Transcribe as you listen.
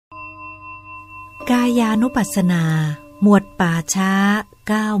กายานุปัสสนาหมวดป่าช้า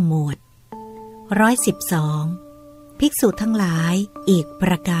9หมวด112ภิกษุทั้งหลายอีกป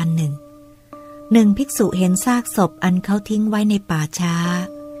ระการหนึ่งภิกษุเห็นซากศพอันเขาทิ้งไว้ในป่าช้า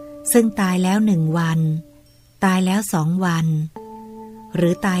ซึ่งตายแล้ว1 วันตายแล้ว2 วันหรื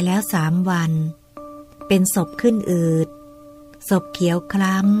อตายแล้ว3 วันเป็นศพขึ้นอืดศพเขียวค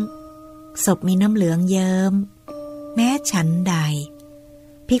ล้ำศพมีน้ำเหลืองเยิ้มแม้ฉันใด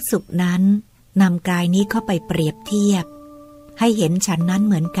ภิกษุนั้นนำกายนี้เข้าไปเปรียบเทียบให้เห็นฉันนั้นเ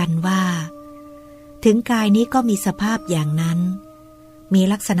หมือนกันว่าถึงกายนี้ก็มีสภาพอย่างนั้นมี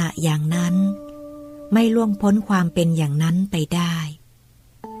ลักษณะอย่างนั้นไม่ล่วงพ้นความเป็นอย่างนั้นไปได้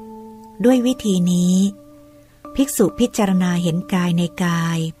ด้วยวิธีนี้ภิกษุพิจารณาเห็นกายในกา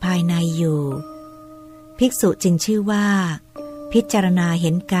ยภายในอยู่ภิกษุจึงชื่อว่าพิจารณาเห็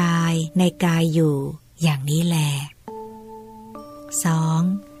นกายในกายอยู่อย่างนี้แล 2.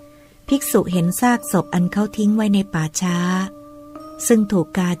 ภิกษุเห็นซากศพอันเขาทิ้งไว้ในป่าช้าซึ่งถูก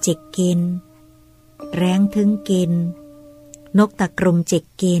กาจิกกินแร้งถึงกินนกตะกรุมจิก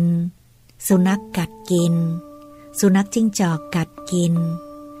กินสุนัขกัดกินสุนัขจิ้งจอกกัดกิน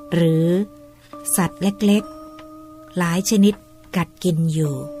หรือสัตว์เล็กๆหลายชนิดกัดกินอ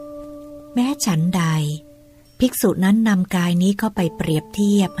ยู่แม้ฉันใดภิกษุนั้นนำกายนี้เข้าไปเปรียบเ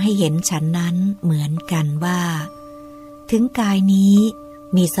ทียบให้เห็นฉันนั้นเหมือนกันว่าถึงกายนี้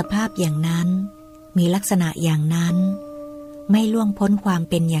มีสภาพอย่างนั้นมีลักษณะอย่างนั้นไม่ล่วงพ้นความ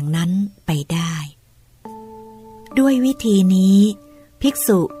เป็นอย่างนั้นไปได้ด้วยวิธีนี้ภิก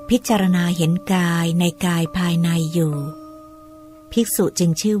ษุพิจารณาเห็นกายในกายภายในอยู่ภิกษุจึ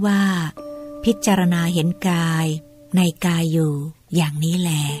งชื่อว่าพิจารณาเห็นกายในกายอยู่อย่างนี้แ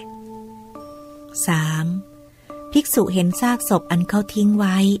ล 3. ภิกษุเห็นซากศพอันเขาทิ้งไ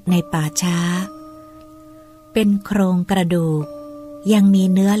ว้ในป่าช้าเป็นโครงกระดูกยังมี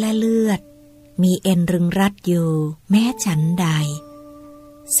เนื้อและเลือดมีเอ็นรึงรัดอยู่แม้ฉันใด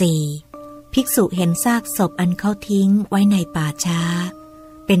 4. ภิกษุเห็นซากศพอันเขาทิ้งไว้ในป่าช้า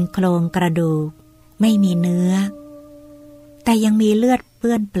เป็นโครงกระดูกไม่มีเนื้อแต่ยังมีเลือดเ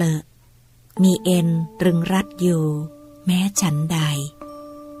ปื้อนเปลอะมีเอ็นรึงรัดอยู่แม้ฉันใด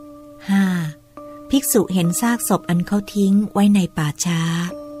 5. ภิกษุเห็นซากศพอันเขาทิ้งไว้ในป่าช้า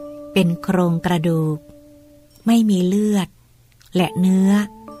เป็นโครงกระดูกไม่มีเลือดและเนื้อ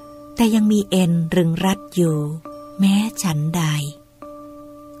แต่ยังมีเอ็นรึงรัดอยู่แม้ฉันใด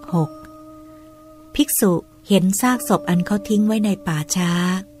 6. ภิกษุเห็นซากศพอันเขาทิ้งไว้ในป่าช้า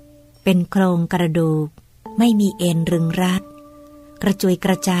เป็นโครงกระดูกไม่มีเอ็นรึงรัดกระจุยก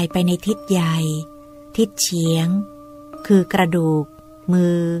ระจายไปในทิศใหญ่ทิศเฉียงคือกระดูกมื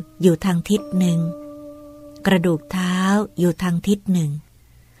ออยู่ทางทิศหนึ่งกระดูกเท้าอยู่ทางทิศหนึ่ง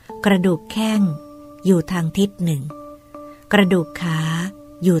กระดูกแข้งอยู่ทางทิศหนึ่งกระดูกขา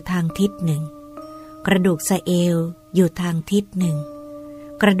อยู่ทางทิศหนึ่งกระดูกสะเอวอยู่ทางทิศหนึ่ง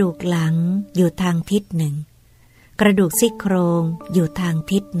กระดูกหลังอยู่ทางทิศหนึ่งกระดูกซี่โครงอยู่ทาง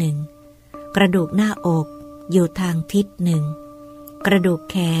ทิศหนึ่งกระดูกหน้าอกอยู่ทางทิศหนึ่งกระดูก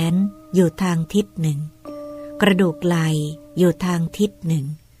แขนอยู่ทางทิศหนึ่งกระดูกไหล่อยู่ทางทิศหนึ่ง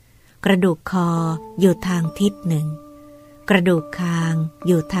กระดูกคออยู่ทางทิศหนึ่งกระดูกคางอ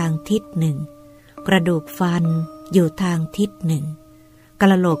ยู่ทางทิศหนึ่งกระดูกฟันอยู่ทางทิศหนึ่งกะ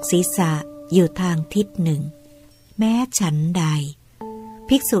โหลกศีรษะอยู่ทางทิศหนึ่งแม้ฉันใด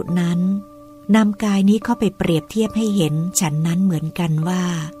ภิกษุนั้นนำกายนี้เข้าไปเปรียบเทียบให้เห็นฉันนั้นเหมือนกันว่า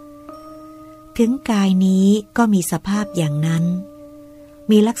ถึงกายนี้ก็มีสภาพอย่างนั้น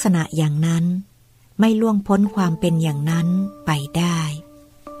มีลักษณะอย่างนั้นไม่ล่วงพ้นความเป็นอย่างนั้นไปได้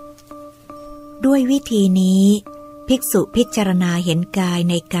ด้วยวิธีนี้ภิกษุพิจารณาเห็นกาย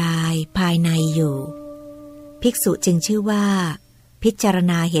ในกายภายในอยู่ภิกษุจึงชื่อว่าพิจาร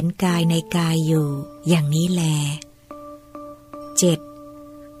ณาเห็นกายในกายอยู่อย่างนี้แล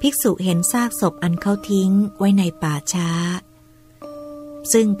 7. ภิกษุเห็นซากศพอันเขาทิ้งไว้ในป่าช้า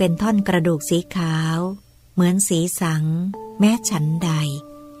ซึ่งเป็นท่อนกระดูกสีขาวเหมือนสีสังแม้ฉันใด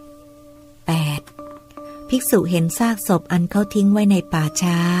 8. ภิกษุเห็นซากศพอันเขาทิ้งไว้ในป่า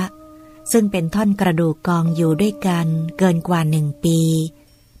ช้าซึ่งเป็นท่อนกระดูกกองอยู่ด้วยกันเกินกว่า1 ปี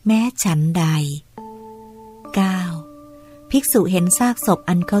แม้ฉันใด 9. ภิกษุเห็นซากศพ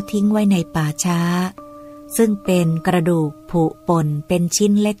อันเขาทิ้งไว้ในป่าช้าซึ่งเป็นกระดูกผุป่นเป็นชิ้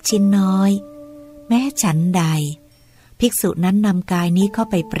นเล็กชิ้นน้อยแม้ฉันใดภิกษุนั้นนำกายนี้เข้า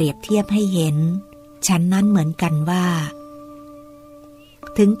ไปเปรียบเทียบให้เห็นฉันนั้นเหมือนกันว่า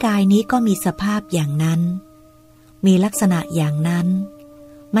ถึงกายนี้ก็มีสภาพอย่างนั้นมีลักษณะอย่างนั้น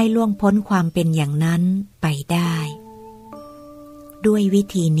ไม่ล่วงพ้นความเป็นอย่างนั้นไปได้ด้วยวิ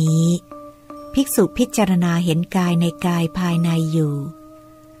ธีนี้ภิกษุพิจารณาเห็นกายในกายภายในอยู่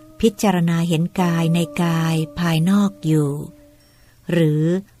พิจารณาเห็นกายในกายภายนอกอยู่หรือ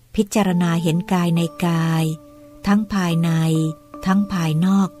พิจารณาเห็นกายในกายทั้งภายในทั้งภายน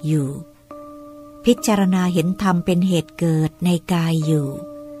อกอยู่พิจารณาเห็นธรรมเป็นเหตุเกิดในกายอยู่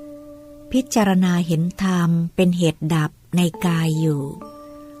พิจารณาเห็นธรรมเป็นเหตุดับในกายอยู่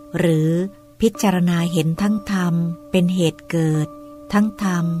หรือพิจารณาเห็นทั้งธรรมเป็นเหตุเกิดทั้งธ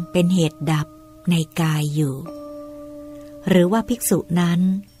รรมเป็นเหตุดับในกายอยู่หรือว่าภิกษุนั้น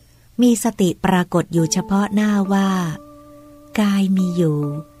มีสติปรากฏอยู่เฉพาะหน้าว่ากายมีอยู่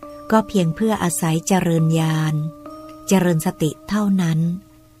ก็เพียงเพื่ออาศัยเจริญญาณเจริญสติเท่านั้น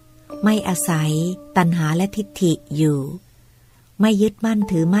ไม่อาศัยตัณหาและทิฏฐิอยู่ไม่ยึดมั่น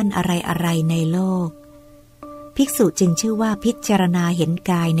ถือมั่นอะไรในโลกภิกษุจึงชื่อว่าพิจารณาเห็น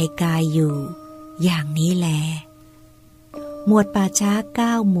กายในกายอยู่อย่างนี้แลหมวดป่าช้า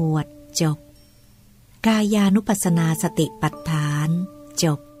9 หมวดจบกายานุปัสสนาสติปัฏฐานจ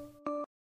บ